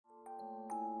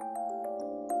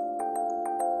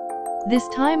This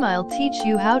time I'll teach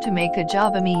you how to make a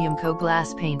jabami yumeko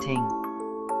glass painting.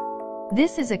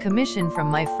 This is a commission from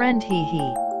my friend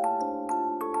He.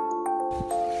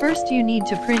 First you need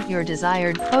to print your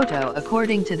desired photo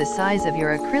according to the size of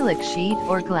your acrylic sheet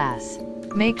or glass.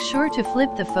 Make sure to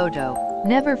flip the photo,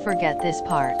 never forget this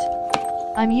part.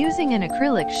 I'm using an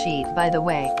acrylic sheet, by the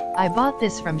way. I bought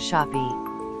this from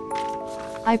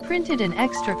Shopee. I printed an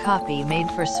extra copy made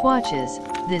for swatches.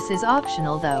 This is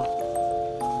optional though.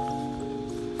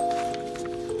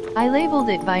 I labeled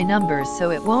it by numbers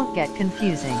so it won't get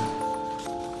confusing.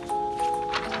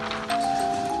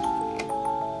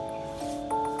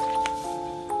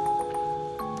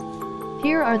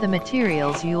 Here are the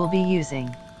materials you will be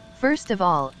using. First of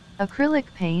all, acrylic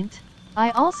paint. I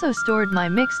also stored my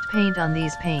mixed paint on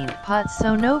these paint pots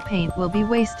so no paint will be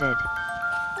wasted.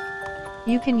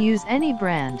 You can use any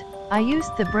brand. I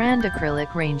used the brand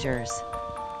Acrylic Rangers.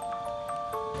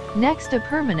 Next, a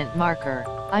permanent marker.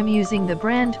 I'm using the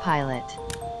brand Pilot.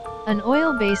 An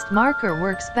oil-based marker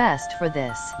works best for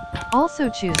this. Also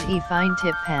choose a fine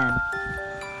tip pen.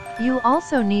 You'll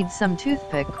also need some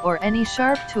toothpick or any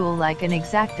sharp tool like an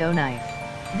X-Acto knife.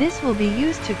 This will be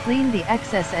used to clean the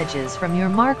excess edges from your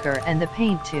marker and the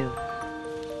paint too.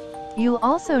 You'll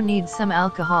also need some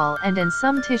alcohol and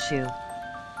some tissue.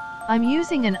 I'm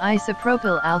using an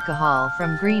isopropyl alcohol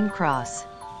from Green Cross.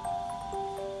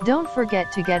 Don't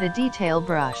forget to get a detail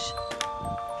brush.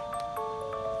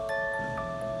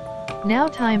 Now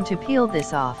time to peel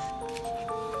this off.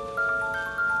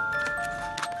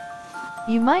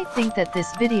 You might think that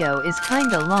this video is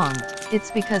kinda long.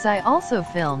 It's because I also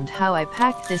filmed how I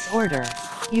packed this order.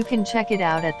 You can check it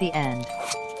out at the end.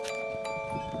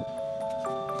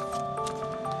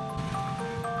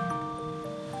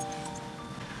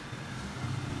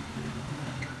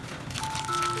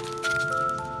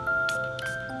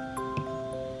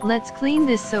 Let's clean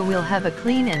this so we'll have a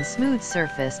clean and smooth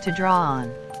surface to draw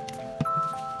on.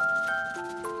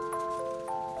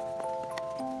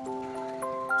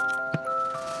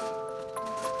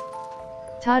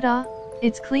 Ta-da!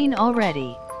 It's clean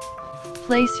already.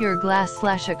 Place your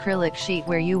glass/acrylic sheet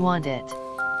where you want it.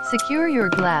 Secure your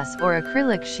glass or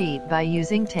acrylic sheet by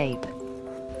using tape.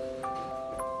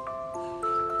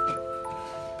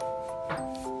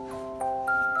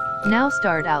 Now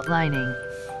start outlining.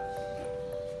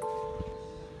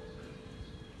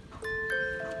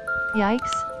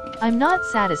 Yikes! I'm not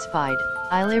satisfied.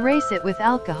 I'll erase it with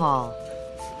alcohol.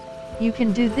 You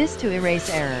can do this to erase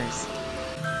errors.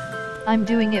 I'm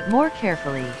doing it more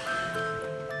carefully.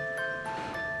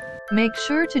 Make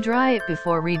sure to dry it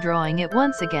before redrawing it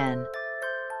once again.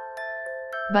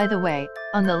 By the way,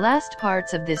 on the last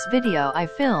parts of this video I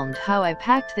filmed how I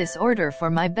packed this order for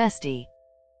my bestie.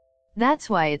 That's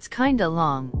why it's kinda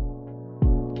long.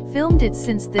 Filmed it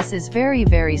since this is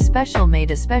very special,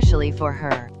 made especially for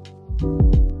her.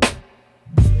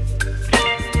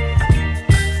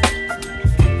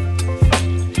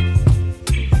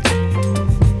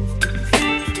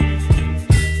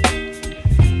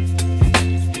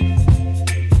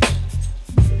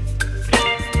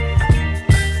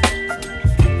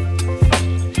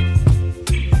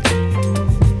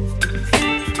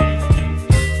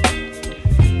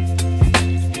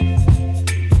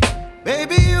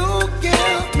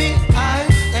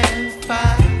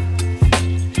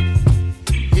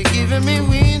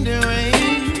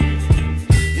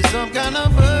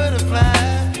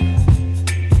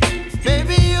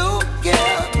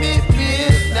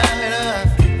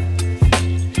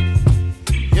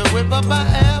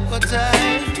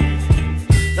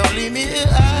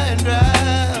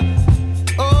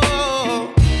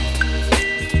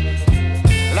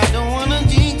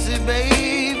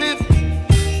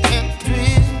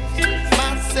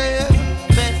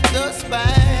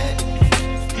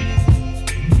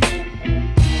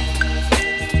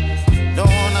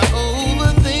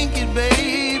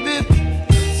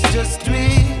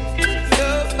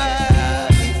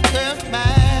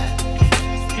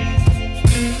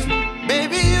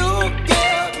 Baby, you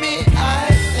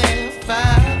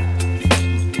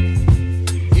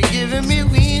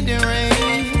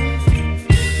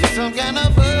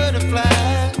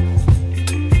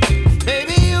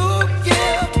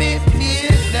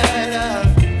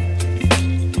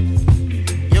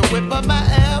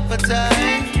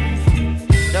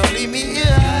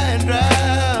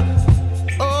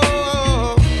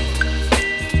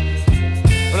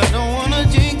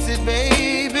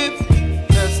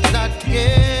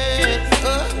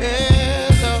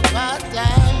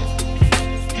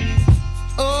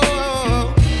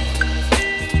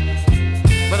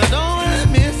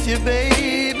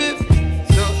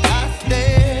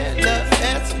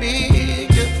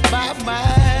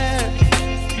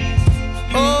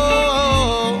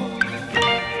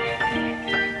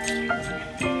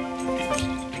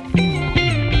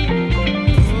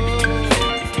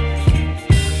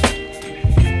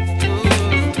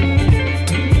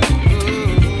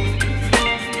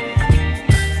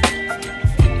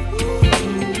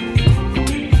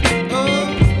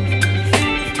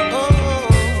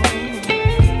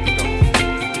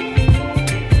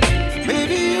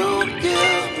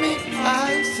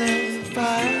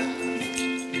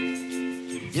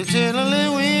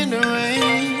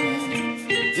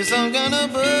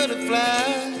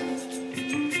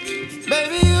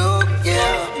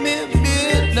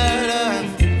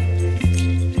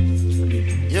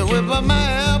up my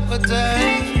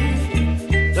appetite.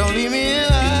 Don't leave me here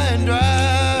high and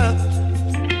dry.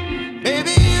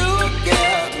 Baby, you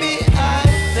get me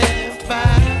ice and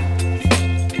fire.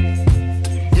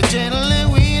 You're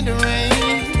channeling wind and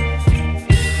rain.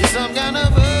 You're some kind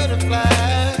of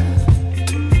butterfly.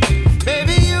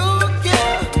 Baby, you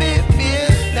give me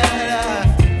midnight.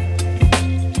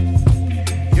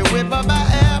 You whip up my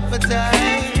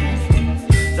appetite.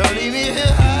 Don't leave me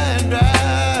here high and dry.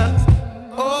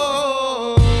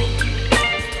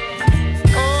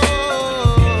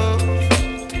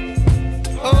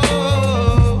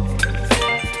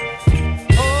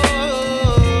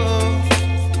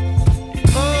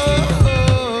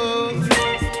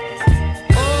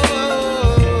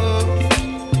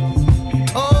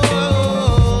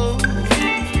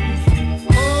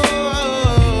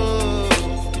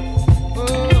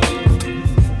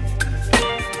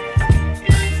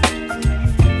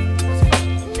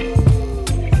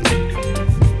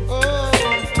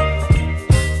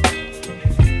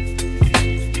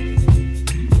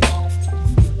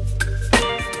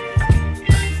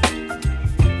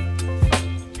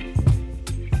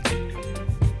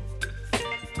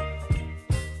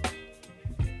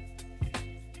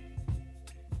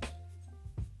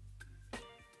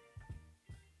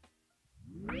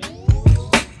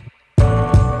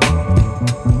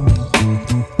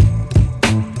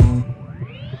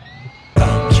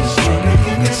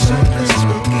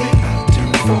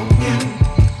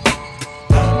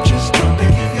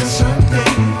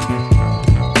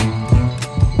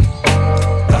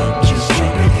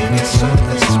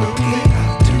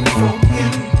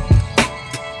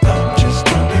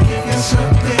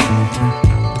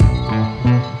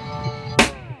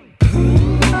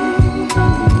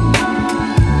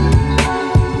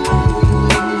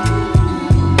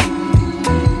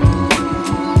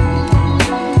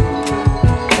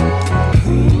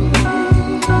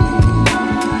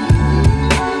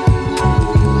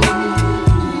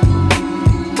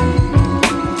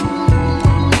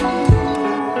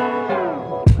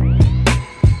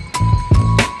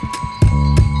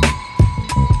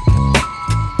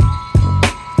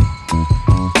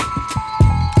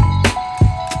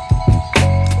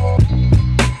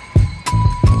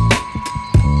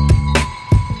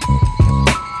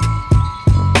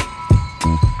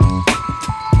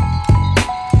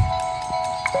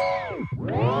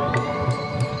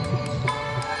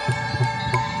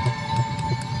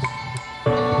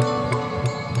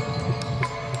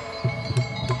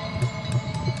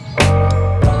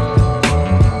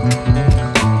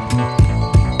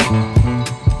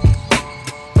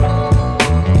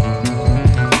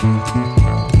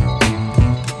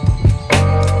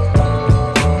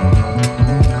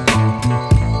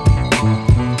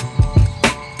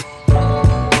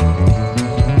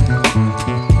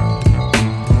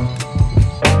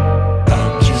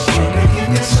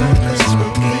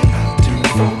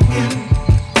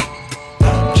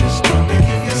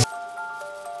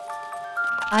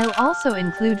 I'll also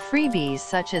include freebies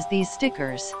such as these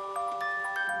stickers.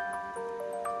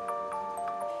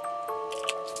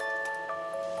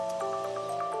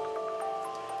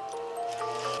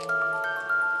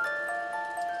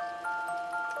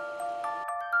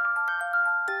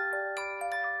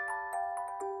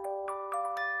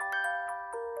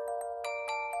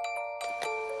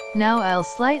 Now I'll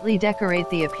slightly decorate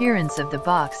the appearance of the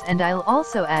box, and I'll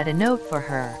also add a note for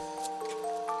her.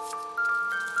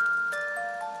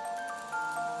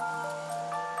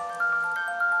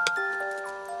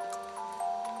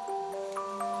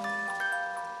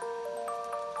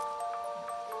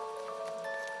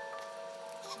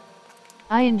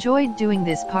 I enjoyed doing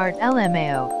this part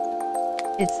LMAO.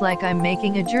 It's like I'm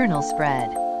making a journal spread.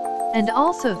 And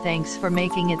also thanks for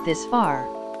making it this far.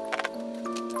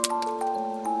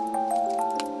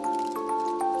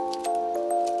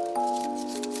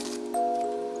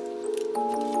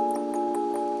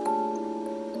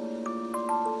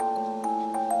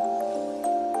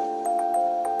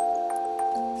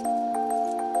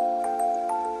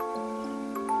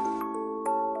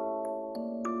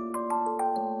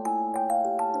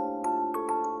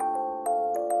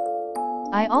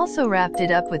 I also wrapped it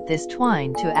up with this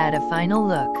twine to add a final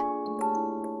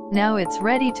look. Now it's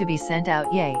ready to be sent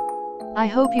out. Yay! I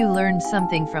hope you learned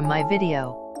something from my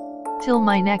video. Till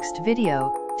my next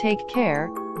video, take care,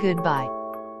 goodbye.